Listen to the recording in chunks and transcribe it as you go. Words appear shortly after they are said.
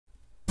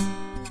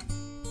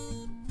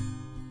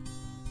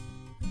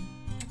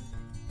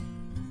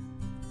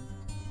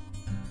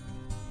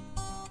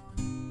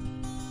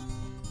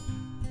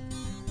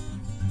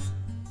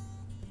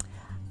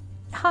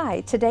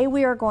Hi, today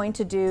we are going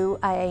to do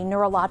a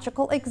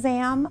neurological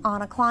exam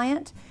on a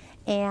client,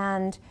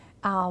 and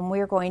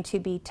we're going to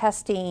be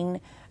testing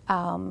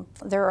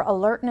their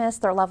alertness,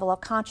 their level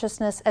of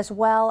consciousness, as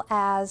well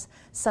as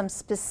some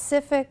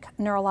specific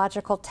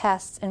neurological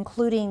tests,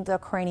 including the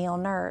cranial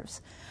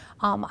nerves.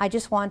 I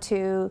just want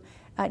to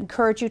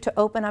encourage you to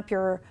open up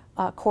your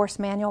course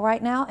manual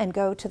right now and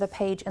go to the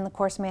page in the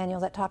course manual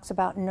that talks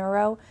about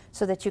neuro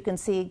so that you can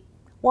see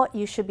what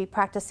you should be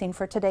practicing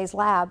for today's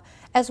lab,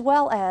 as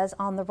well as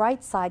on the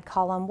right side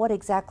column what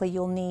exactly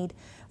you'll need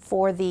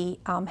for the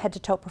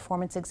head-to-toe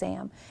performance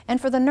exam.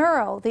 And for the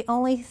neuro, the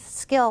only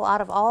skill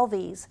out of all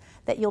these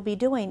that you'll be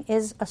doing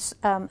is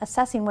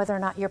assessing whether or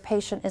not your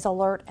patient is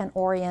alert and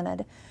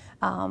oriented,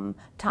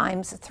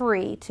 times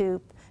 3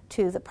 to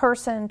the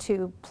person,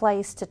 to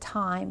place, to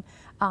time.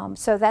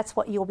 So that's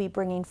what you'll be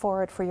bringing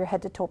forward for your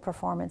head-to-toe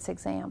performance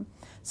exam.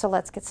 So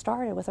let's get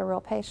started with a real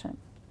patient.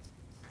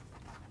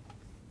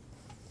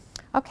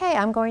 Okay,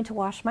 I'm going to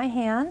wash my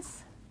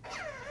hands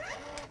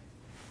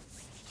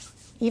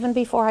even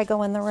before I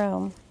go in the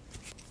room.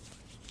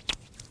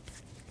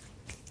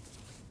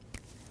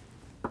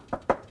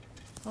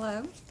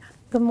 Hello.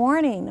 Good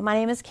morning. My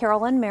name is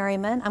Carolyn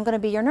Merriman. I'm going to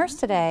be your nurse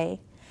today.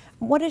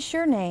 What is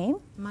your name?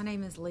 My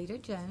name is Lita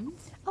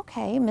Jones.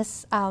 Okay,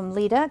 Miss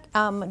Lita.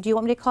 Do you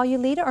want me to call you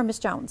Lita or Miss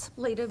Jones?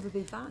 Lita would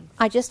be fine.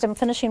 I just am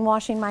finishing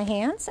washing my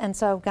hands, and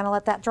so I'm going to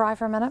let that dry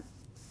for a minute.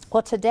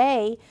 Well,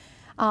 today,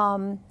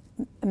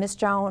 Miss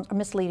Jones, or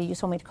Miss Lita, you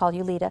told me to call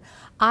you Lita,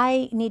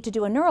 I need to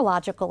do a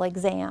neurological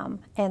exam,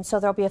 and so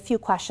there'll be a few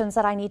questions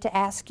that I need to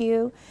ask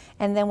you,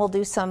 and then we'll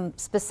do some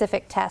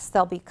specific tests.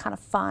 They'll be kind of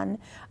fun.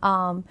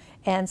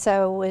 And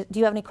so, do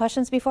you have any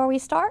questions before we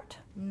start?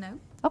 No.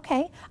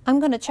 Okay, I'm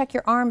going to check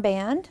your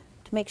armband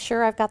to make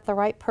sure I've got the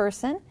right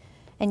person.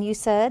 And you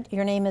said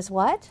your name is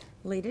what?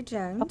 Lita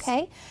Jones.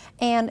 Okay,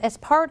 and as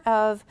part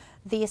of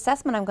the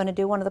assessment I'm going to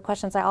do, one of the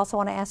questions I also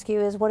want to ask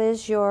you is, what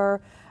is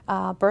your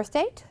birth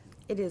date?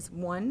 It is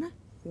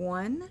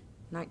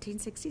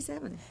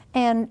 1/1/1967.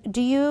 And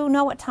do you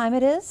know what time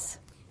it is?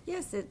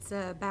 Yes, it's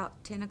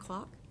about 10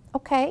 o'clock.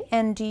 Okay,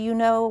 and do you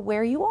know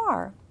where you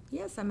are?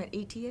 Yes, I'm at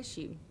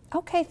ETSU.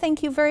 Okay,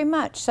 thank you very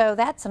much. So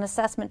that's an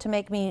assessment to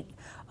make me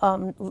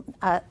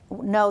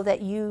know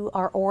that you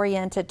are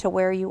oriented to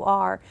where you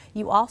are.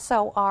 You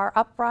also are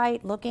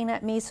upright, looking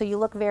at me, so you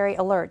look very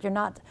alert. You're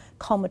not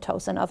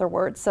comatose, in other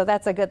words, so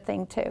that's a good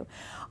thing too.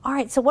 All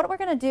right, so what we're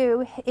going to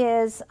do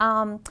is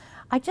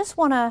I just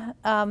want to,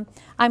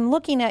 I'm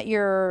looking at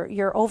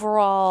your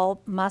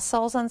overall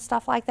muscles and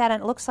stuff like that,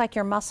 and it looks like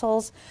your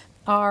muscles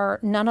are,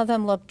 none of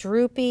them look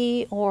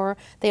droopy, or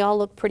they all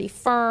look pretty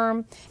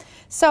firm.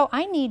 So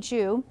I need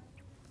you,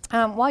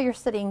 while you're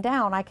sitting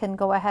down, I can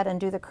go ahead and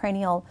do the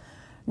cranial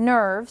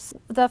nerves.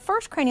 The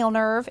first cranial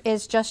nerve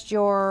is just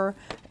your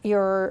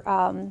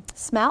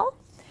smell.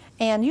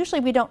 And usually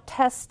we don't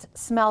test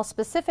smell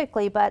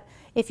specifically, but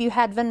if you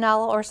had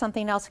vanilla or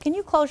something else, can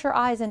you close your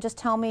eyes and just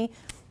tell me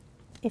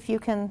if you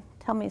can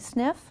tell me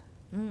sniff?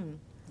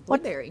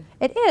 Blueberry.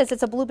 It is.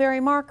 It's a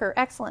blueberry marker.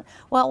 Excellent.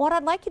 Well, what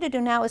I'd like you to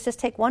do now is just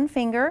take one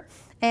finger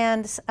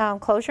and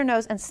close your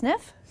nose and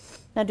sniff.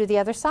 Now do the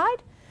other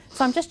side.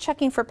 So I'm just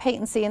checking for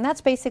patency, and that's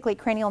basically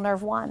cranial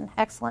nerve 1.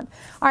 Excellent.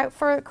 All right,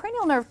 for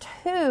cranial nerve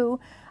 2,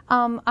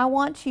 I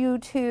want you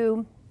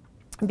to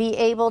be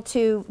able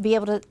to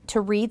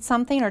read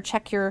something or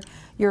check your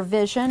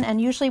vision.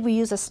 And usually we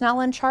use a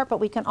Snellen chart, but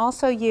we can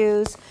also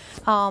use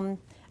a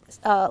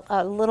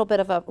little bit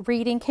of a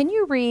reading. Can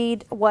you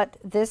read what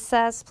this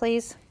says,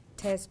 please?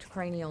 Test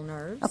cranial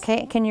nerves.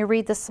 Okay, can you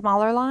read the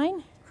smaller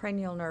line?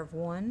 Cranial nerve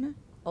 1,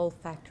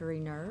 olfactory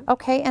nerve.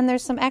 Okay, and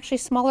there's some actually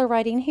smaller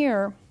writing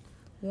here.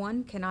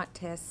 1 cannot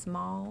test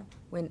small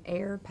when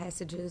air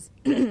passages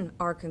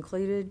are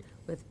occluded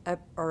with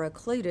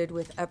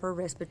upper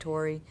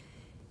respiratory.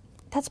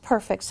 That's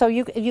perfect. So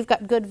you've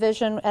got good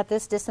vision at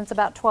this distance,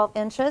 about 12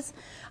 inches.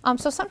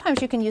 So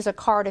sometimes you can use a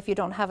card if you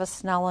don't have a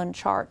Snellen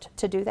chart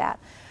to do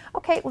that.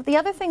 Okay, well, the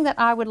other thing that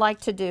I would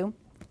like to do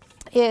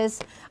is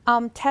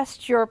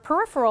test your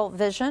peripheral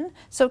vision.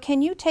 So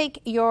can you take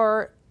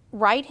your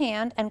right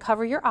hand and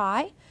cover your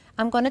eye?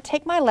 I'm going to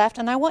take my left,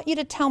 and I want you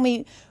to tell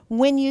me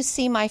when you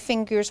see my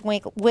fingers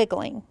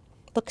wiggling.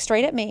 Look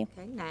straight at me.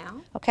 Okay,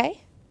 now.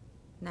 Okay?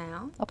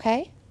 Now.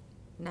 Okay?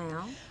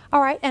 Now.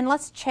 All right, and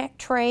let's check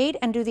trade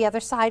and do the other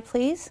side,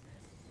 please.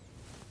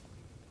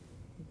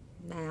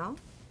 Now.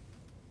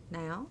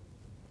 Now.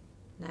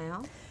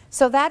 Now.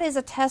 So that is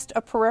a test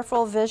of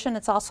peripheral vision.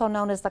 It's also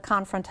known as the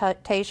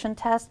confrontation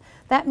test.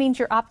 That means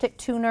your optic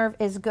 2 nerve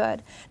is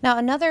good. Now,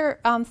 another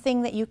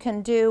thing that you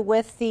can do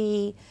with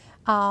the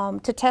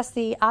to test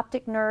the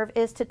optic nerve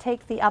is to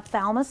take the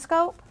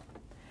ophthalmoscope,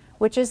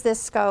 which is this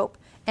scope,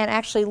 and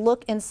actually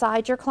look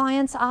inside your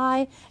client's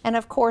eye. And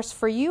of course,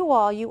 for you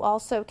all, you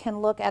also can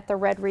look at the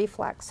red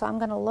reflex. So I'm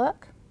going to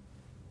look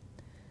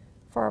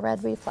for a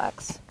red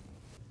reflex.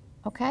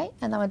 Okay,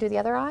 and then I'm going to do the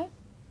other eye.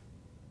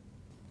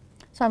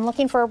 So I'm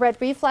looking for a red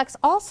reflex.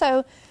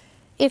 Also,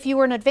 if you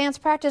were an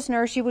advanced practice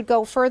nurse, you would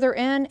go further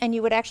in and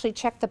you would actually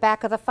check the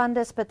back of the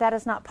fundus, but that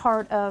is not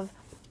part of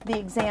the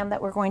exam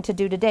that we're going to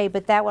do today,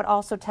 but that would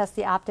also test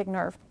the optic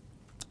nerve.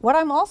 What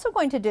I'm also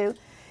going to do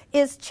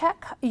is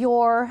check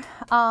your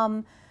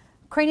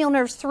cranial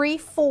nerves 3,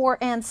 4,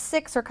 and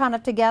 6 are kind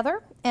of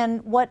together,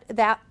 and what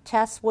that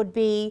test would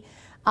be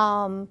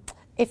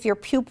if your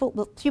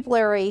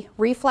pupillary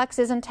reflex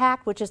is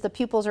intact, which is the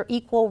pupils are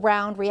equal,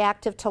 round,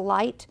 reactive to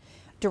light,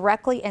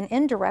 directly and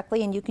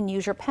indirectly, and you can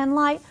use your pen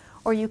light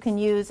or you can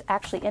use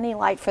actually any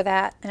light for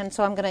that. And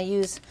so I'm going to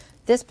use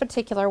this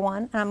particular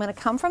one, and I'm going to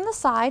come from the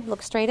side,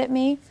 look straight at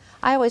me.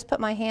 I always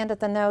put my hand at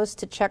the nose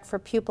to check for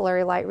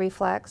pupillary light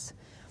reflex.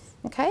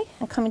 Okay,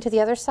 I'm coming to the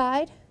other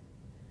side.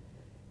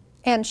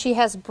 And she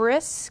has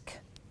brisk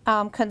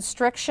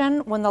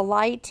constriction when the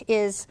light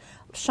is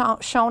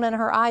shown in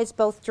her eyes,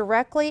 both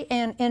directly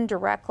and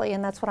indirectly,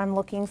 and that's what I'm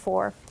looking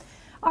for.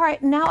 All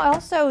right, now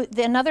also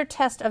another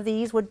test of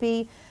these would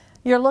be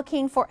you're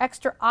looking for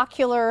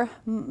extraocular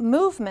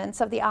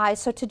movements of the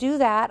eyes. So to do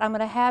that, I'm going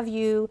to have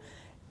you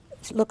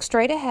look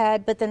straight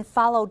ahead, but then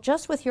follow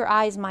just with your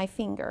eyes my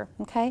finger,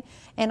 okay?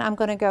 And I'm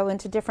going to go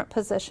into different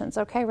positions.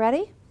 Okay,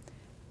 ready?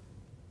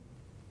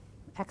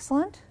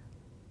 Excellent.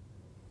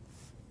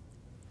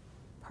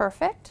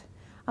 Perfect.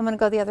 I'm going to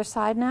go the other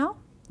side now.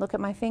 Look at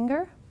my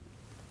finger.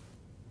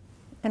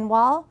 And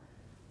while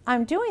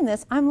I'm doing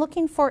this, I'm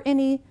looking for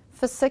any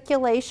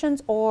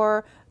fasciculations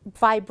or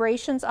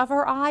vibrations of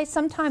her eye.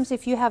 Sometimes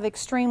if you have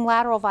extreme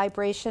lateral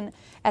vibration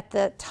at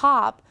the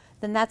top,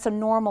 then that's a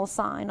normal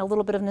sign, a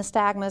little bit of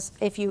nystagmus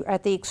if you are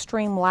at the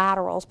extreme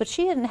laterals. But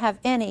she didn't have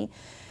any.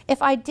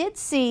 If I did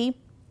see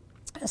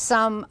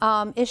some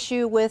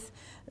issue with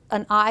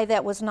an eye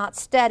that was not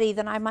steady,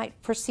 then I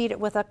might proceed it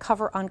with a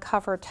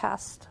cover-uncover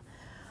test.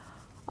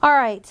 All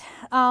right,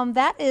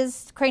 that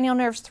is cranial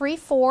nerves 3,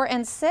 4,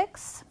 and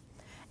 6.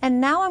 And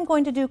now I'm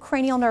going to do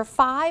cranial nerve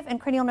 5, and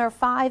cranial nerve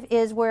 5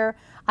 is where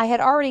I had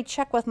already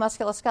checked with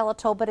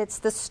musculoskeletal, but it's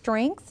the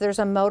strength. There's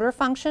a motor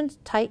function,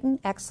 tighten,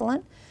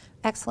 excellent,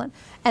 excellent.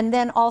 And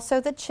then also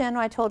the chin,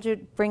 I told you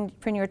bring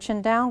your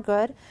chin down,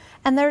 good.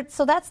 And there,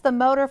 so that's the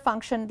motor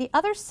function. The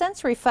other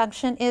sensory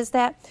function is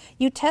that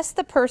you test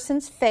the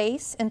person's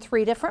face in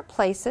 3 different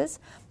places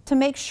to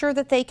make sure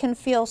that they can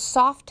feel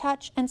soft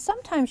touch, and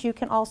sometimes you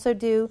can also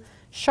do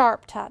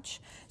sharp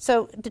touch.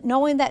 So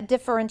knowing that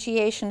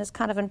differentiation is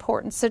kind of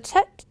important. So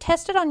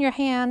test it on your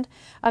hand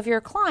of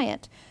your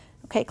client.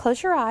 Okay,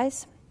 close your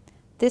eyes.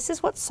 This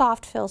is what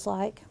soft feels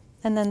like,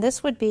 and then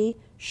this would be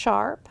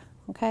sharp,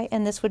 okay,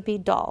 and this would be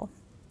dull.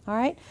 All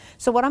right,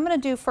 so what I'm going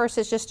to do first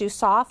is just do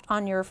soft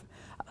on your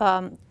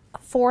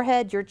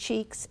forehead, your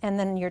cheeks, and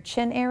then your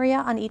chin area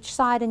on each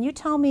side, and you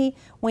tell me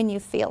when you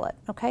feel it,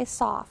 okay?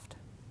 Soft.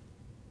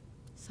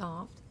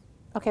 Soft.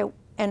 Okay,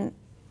 and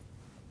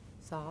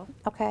Soft.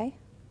 okay.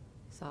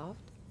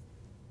 Soft.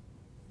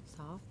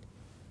 Soft.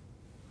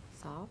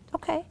 Soft.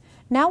 Okay.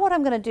 Now what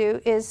I'm going to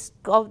do is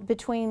go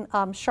between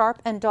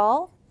sharp and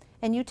dull,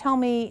 and you tell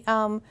me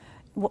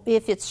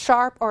if it's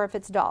sharp or if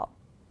it's dull.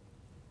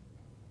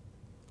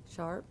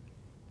 Sharp.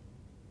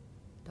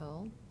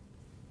 Dull.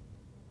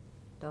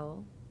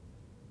 Dull.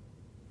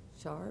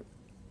 Sharp.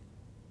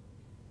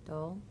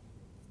 Dull.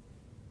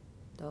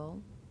 Dull.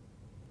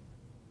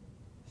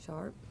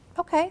 Sharp.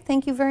 Okay,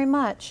 thank you very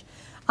much.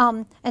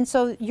 And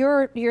so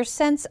your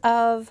sense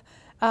of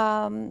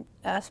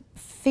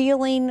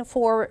feeling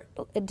for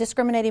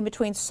discriminating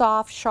between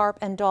soft, sharp,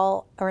 and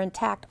dull are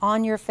intact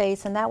on your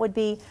face, and that would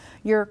be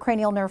your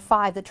cranial nerve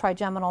 5, the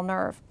trigeminal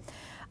nerve.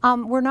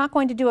 We're not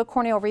going to do a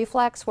corneal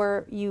reflex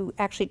where you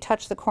actually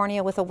touch the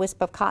cornea with a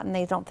wisp of cotton.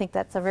 They don't think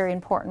that's a very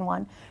important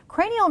one.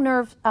 Cranial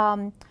nerve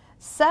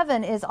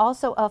 7 is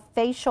also a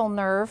facial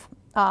nerve.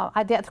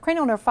 The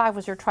cranial nerve 5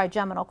 was your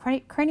trigeminal.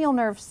 Cranial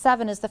nerve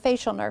 7 is the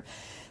facial nerve.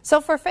 So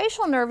for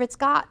facial nerve, it's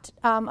got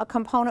a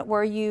component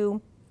where we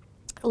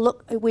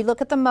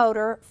look at the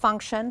motor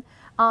function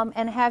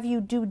and have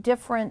you do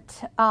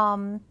different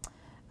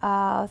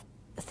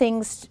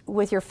things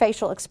with your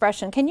facial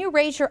expression. Can you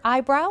raise your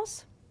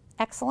eyebrows?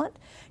 Excellent.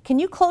 Can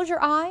you close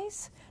your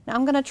eyes? Now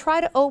I'm going to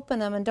try to open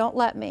them, and don't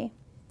let me.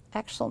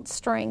 Excellent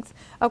strength.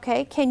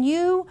 Okay, can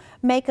you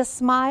make a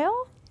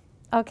smile?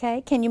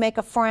 Okay, can you make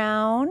a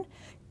frown?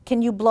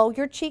 Can you blow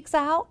your cheeks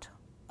out?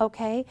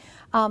 Okay,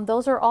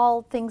 those are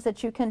all things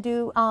that you can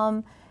do.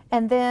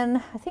 And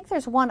then I think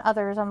there's one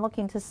other I'm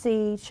looking to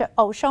see.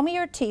 Show me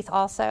your teeth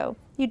also.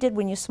 You did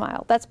when you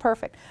smiled. That's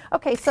perfect.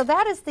 Okay, so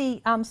that is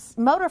the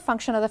motor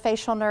function of the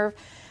facial nerve.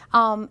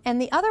 And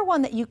the other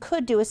one that you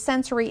could do is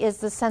sensory, is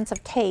the sense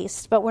of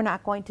taste, but we're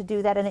not going to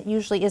do that, and it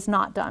usually is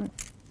not done.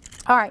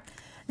 All right.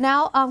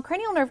 Now,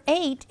 cranial nerve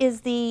 8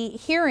 is the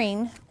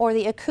hearing or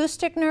the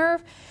acoustic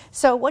nerve.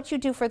 So what you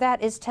do for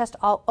that is test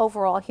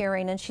overall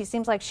hearing, and she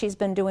seems like she's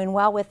been doing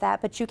well with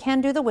that, but you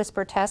can do the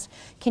whisper test.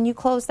 Can you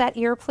close that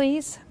ear,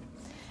 please?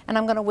 And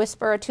I'm going to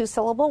whisper a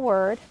 2-syllable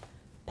word.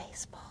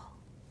 Baseball.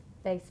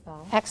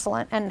 Baseball.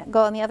 Excellent. And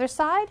go on the other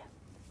side.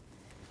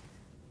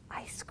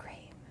 Ice cream.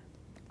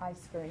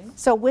 Ice cream.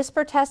 So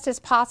whisper test is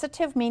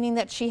positive, meaning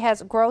that she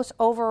has gross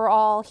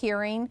overall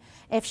hearing.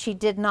 If she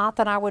did not,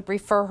 then I would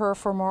refer her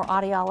for more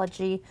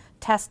audiology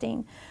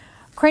testing.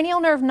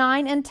 Cranial nerve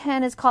 9 and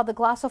 10 is called the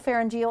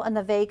glossopharyngeal and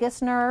the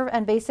vagus nerve,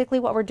 and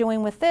basically what we're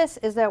doing with this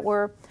is that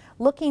we're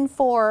looking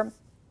for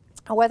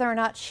whether or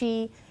not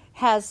she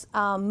has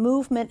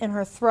movement in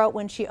her throat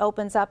when she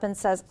opens up and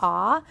says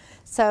ah.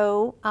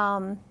 So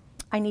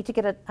I need to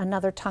get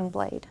another tongue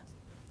blade.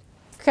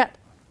 Cut.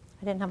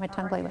 I didn't have my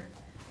tongue blade.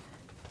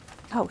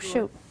 Oh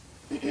shoot.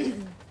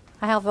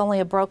 I have only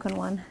a broken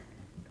one.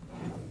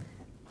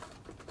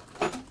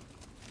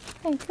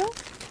 Thank you.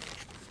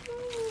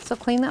 So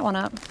clean that one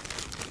up.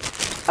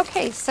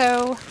 Okay,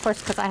 so of course,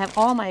 because I have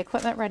all my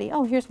equipment ready.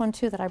 Oh, here's one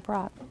too that I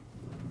brought.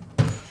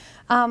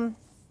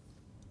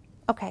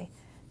 Okay,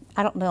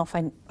 I don't know if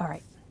all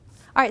right.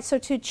 All right, so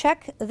to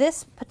check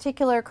this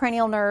particular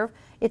cranial nerve,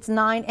 it's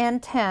 9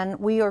 and 10,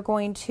 we are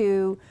going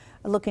to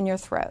look in your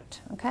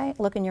throat, okay?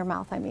 Look in your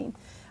mouth, I mean.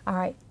 All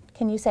right,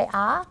 can you say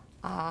ah?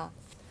 Ah.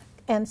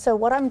 And so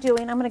what I'm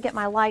doing, I'm going to get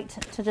my light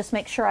to just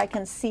make sure I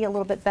can see a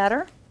little bit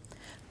better.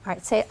 All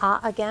right, say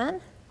ah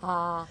again.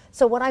 Ah.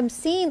 So what I'm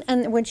seeing,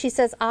 and when she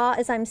says ah,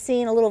 is I'm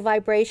seeing a little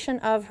vibration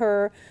of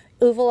her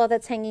uvula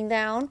that's hanging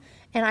down.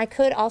 And I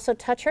could also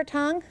touch her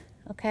tongue,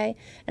 okay?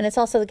 And it's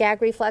also the gag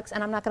reflex,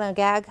 and I'm not going to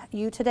gag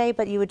you today,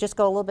 but you would just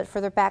go a little bit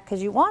further back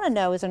because you want to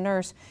know as a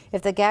nurse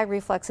if the gag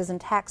reflex is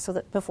intact so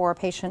that before a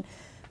patient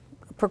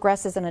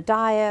progresses in a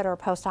diet or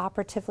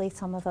post-operatively,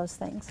 some of those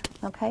things,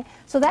 okay?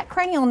 So that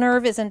cranial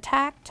nerve is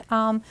intact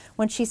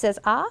when she says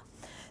ah.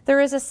 There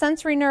is a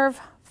sensory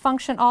nerve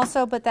function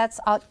also, but that's,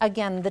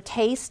 again, the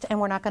taste,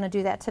 and we're not going to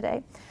do that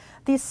today.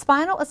 The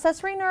spinal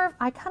accessory nerve,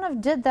 I kind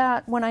of did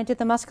that when I did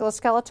the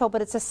musculoskeletal, but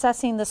it's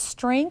assessing the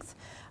strength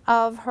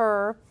of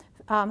her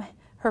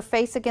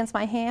face against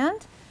my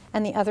hand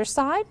and the other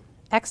side.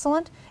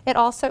 Excellent. It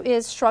also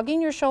is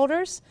shrugging your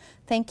shoulders.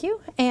 Thank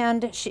you.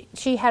 And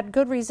she had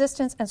good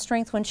resistance and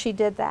strength when she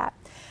did that.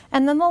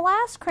 And then the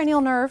last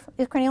cranial nerve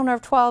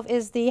 12,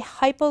 is the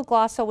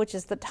hypoglossal, which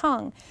is the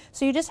tongue.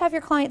 So you just have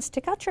your client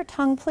stick out your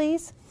tongue,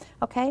 please.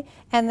 Okay?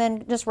 And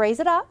then just raise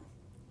it up.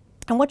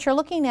 And what you're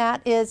looking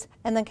at is,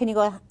 and then can you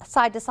go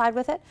side to side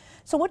with it?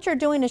 So what you're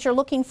doing is you're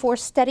looking for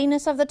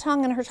steadiness of the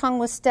tongue, and her tongue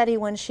was steady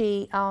when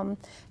she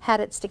had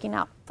it sticking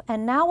out.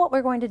 And now what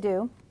we're going to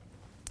do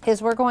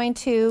is we're going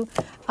to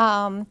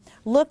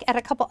look at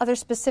a couple other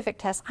specific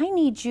tests. I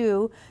need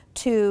you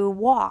to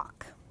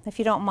walk, if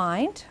you don't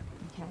mind.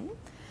 Okay.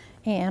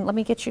 And let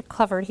me get you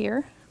covered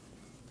here.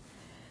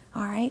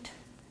 All right.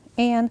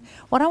 And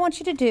what I want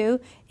you to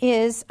do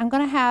is I'm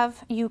going to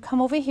have you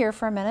come over here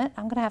for a minute.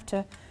 I'm going to have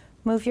to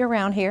move you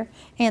around here.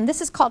 And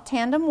this is called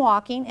tandem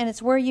walking, and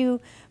it's where you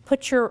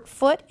put your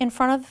foot in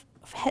front of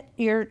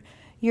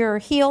your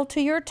heel to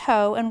your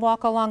toe and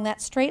walk along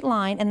that straight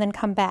line and then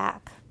come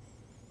back.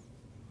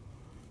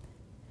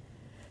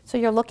 So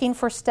you're looking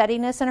for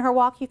steadiness in her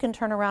walk. You can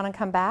turn around and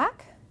come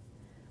back.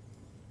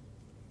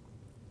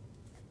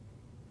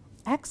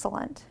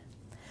 Excellent.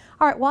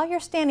 All right, while you're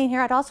standing here,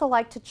 I'd also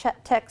like to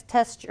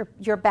test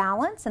your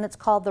balance, and it's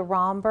called the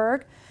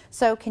Romberg.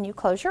 So can you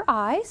close your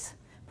eyes?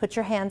 Put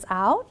your hands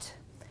out.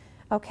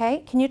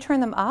 Okay, can you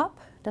turn them up?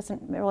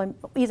 Doesn't really,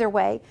 either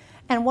way.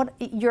 And what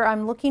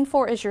I'm looking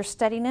for is your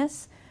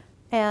steadiness.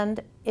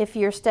 And if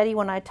you're steady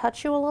when I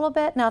touch you a little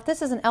bit. Now, if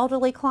this is an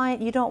elderly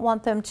client, you don't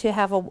want them to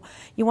have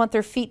you want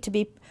their feet to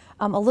be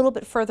a little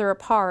bit further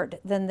apart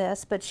than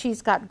this. But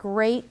she's got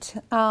great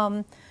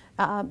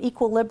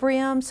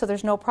equilibrium, so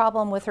there's no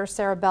problem with her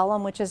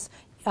cerebellum, which is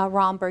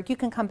Romberg. You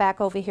can come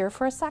back over here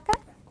for a second.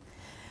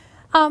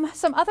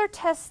 Some other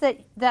tests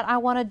that I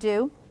want to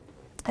do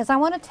is I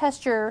want to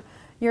test your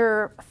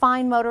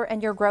fine motor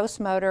and your gross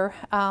motor.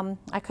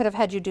 I could have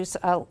had you do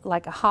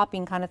like a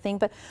hopping kind of thing,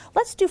 but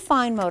let's do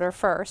fine motor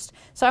first.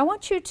 So I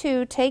want you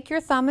to take your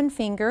thumb and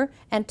finger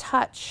and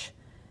touch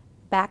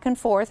back and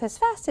forth as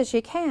fast as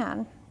you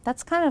can.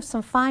 That's kind of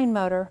some fine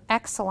motor.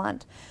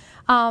 Excellent.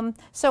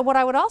 So what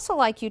I would also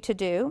like you to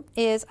do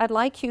is I'd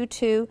like you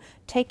to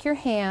take your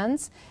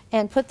hands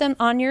and put them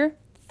on your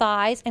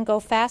thighs and go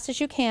fast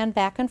as you can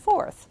back and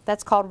forth.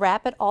 That's called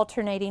rapid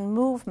alternating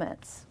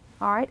movements.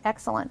 All right,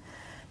 excellent.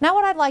 Now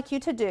what I'd like you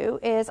to do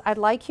is I'd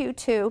like you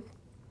to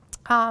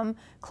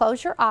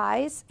close your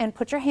eyes and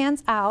put your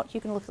hands out.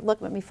 You can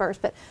look at me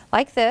first, but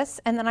like this.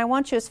 And then I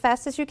want you as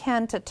fast as you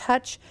can to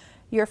touch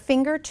your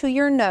finger to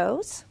your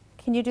nose.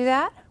 Can you do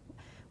that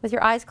with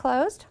your eyes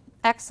closed?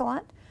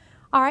 Excellent.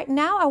 All right,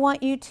 now I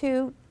want you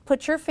to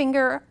put your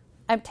finger,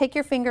 take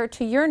your finger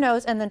to your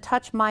nose and then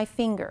touch my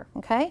finger,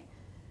 okay?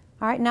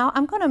 All right, now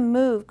I'm going to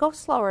move, go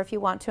slower if you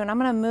want to, and I'm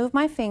going to move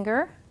my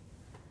finger.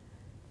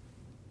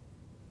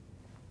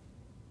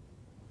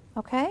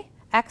 Okay,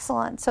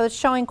 excellent. So it's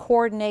showing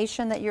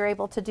coordination that you're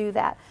able to do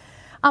that.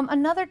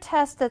 Another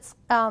test that's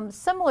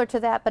similar to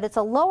that, but it's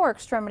a lower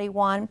extremity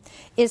one,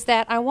 is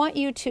that I want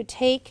you to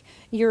take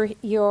your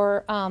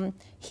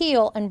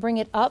heel and bring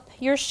it up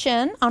your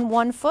shin on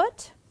one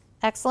foot.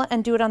 Excellent.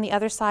 And do it on the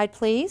other side,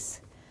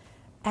 please.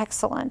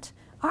 Excellent.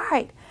 All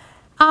right.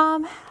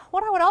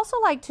 What I would also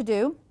like to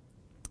do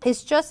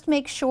is just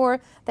make sure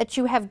that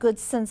you have good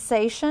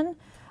sensation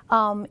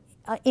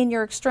in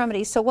your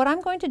extremities. So what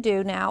I'm going to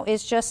do now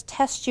is just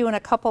test you in a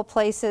couple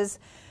places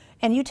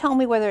and you tell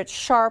me whether it's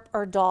sharp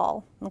or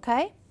dull,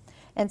 okay?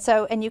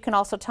 And you can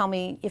also tell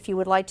me if you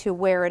would like to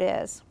where it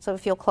is. So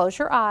if you'll close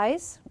your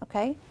eyes,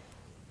 okay?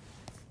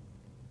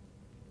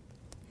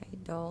 Okay,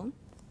 dull,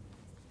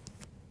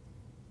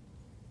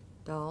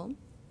 dull,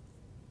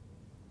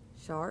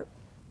 sharp,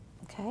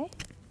 Okay.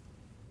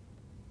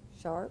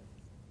 sharp,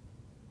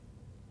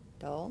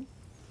 dull,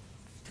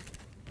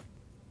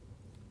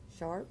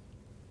 sharp,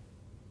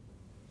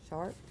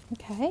 sharp,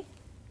 Okay.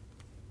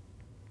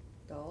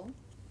 dull,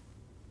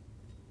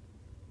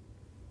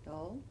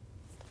 dull,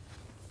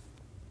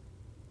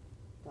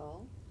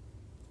 dull,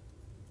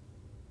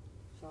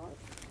 sharp.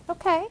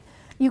 Okay.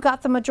 You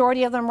got the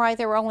majority of them right.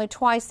 There were only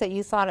twice that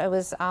you thought it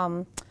was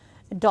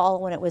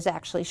dull when it was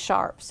actually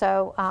sharp.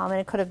 So, and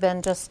it could have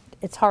been just,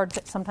 it's hard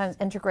to sometimes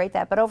integrate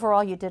that, but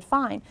overall you did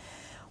fine.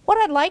 What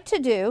I'd like to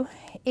do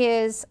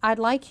is I'd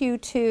like you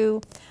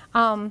to,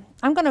 I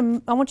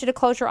want you to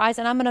close your eyes,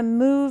 and I'm going to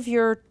move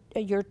your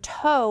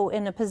toe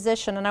in a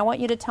position, and I want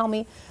you to tell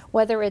me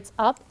whether it's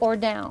up or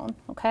down,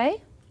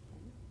 okay?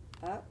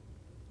 Up,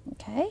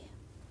 Okay.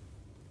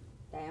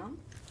 down,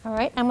 All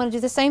right. I'm going to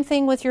do the same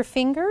thing with your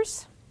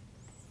fingers.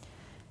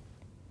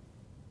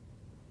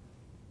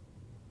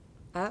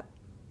 up,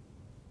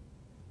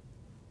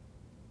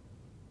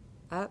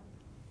 up,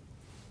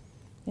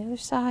 The other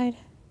side.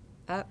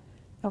 up,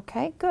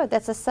 Okay, good.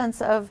 That's a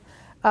sense of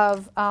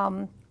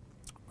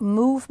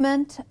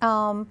movement.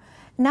 Now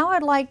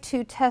I'd like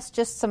to test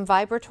just some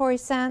vibratory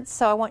sense.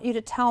 So I want you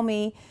to tell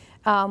me,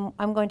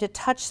 I'm going to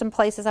touch some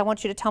places. I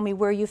want you to tell me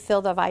where you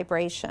feel the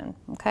vibration,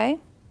 okay?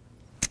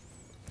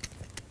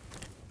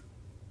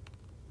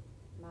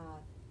 my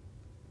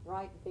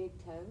right big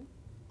toe,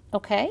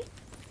 Okay.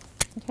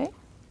 Okay.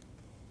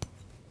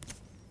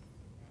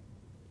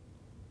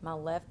 my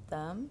left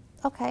thumb,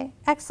 Okay,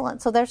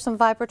 excellent. So there's some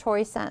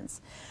vibratory sense.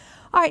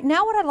 All right,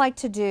 now what I'd like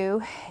to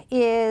do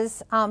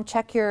is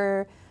check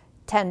your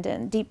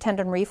tendon, deep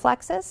tendon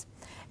reflexes.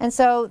 And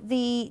so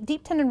the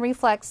deep tendon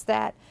reflex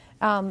that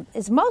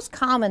is most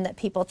common that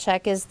people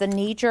check is the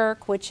knee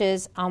jerk, which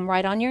is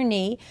right on your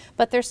knee,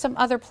 but there's some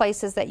other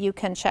places that you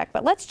can check.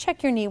 But let's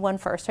check your knee one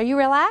first. Are you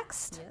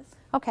relaxed? yes,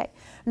 Okay.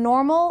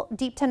 Normal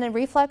deep tendon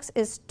reflex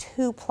is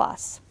 2+.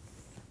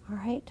 All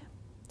right.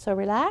 So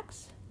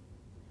relax.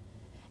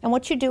 And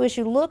what you do is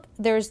you look,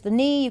 there's the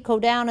knee, you go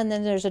down, and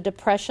then there's a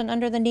depression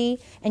under the knee,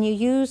 and you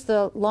use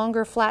the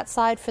longer flat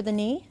side for the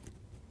knee.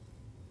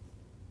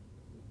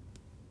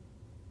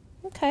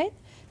 Okay.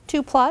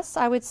 2+,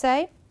 I would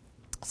say.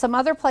 Some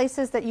other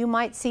places that you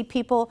might see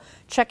people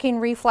checking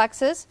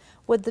reflexes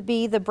would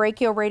be the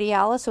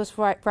brachioradialis, so it's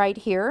right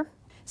here.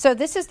 So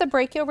this is the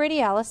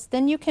brachioradialis.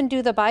 Then you can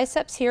do the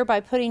biceps here by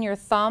putting your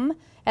thumb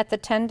at the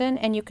tendon,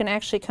 and you can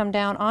actually come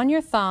down on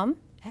your thumb.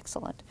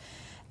 Excellent.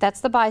 That's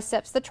the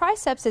biceps. The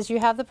triceps is you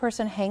have the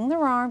person hang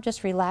their arm,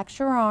 just relax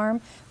your arm.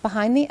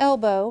 Behind the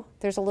elbow,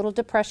 there's a little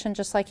depression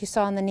just like you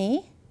saw in the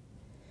knee.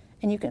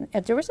 And you can,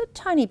 there was a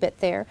tiny bit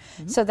there.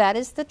 So that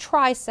is the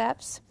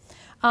triceps.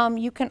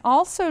 You can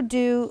also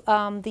do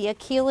the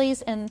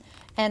Achilles, and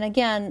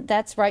again,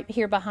 that's right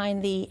here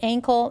behind the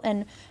ankle,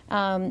 and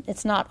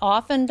it's not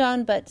often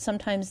done, but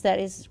sometimes that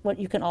is what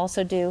you can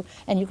also do,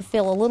 and you can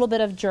feel a little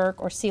bit of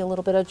jerk or see a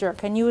little bit of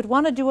jerk. And you would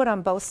want to do it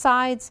on both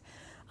sides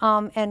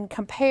and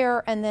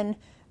compare, and then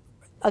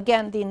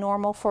again, the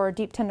normal for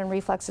deep tendon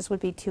reflexes would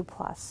be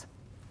 2+.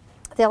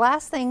 The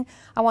last thing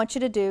I want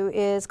you to do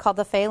is called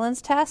the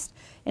Phelan's test,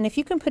 and if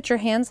you can put your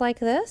hands like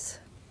this,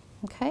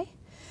 okay?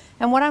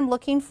 And what I'm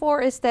looking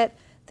for is that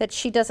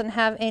she doesn't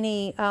have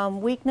any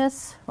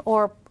weakness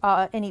or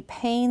any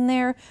pain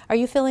there. Are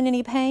you feeling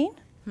any pain?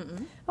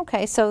 Mm-mm.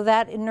 Okay, so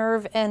that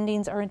nerve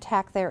endings are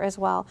intact there as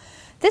well.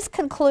 This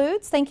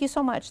concludes, thank you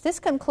so much. This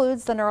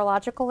concludes the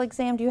neurological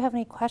exam. Do you have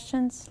any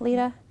questions,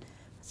 Lita?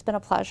 It's been a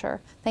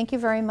pleasure. Thank you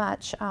very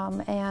much,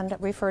 and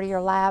refer to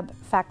your lab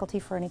faculty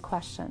for any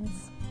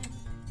questions.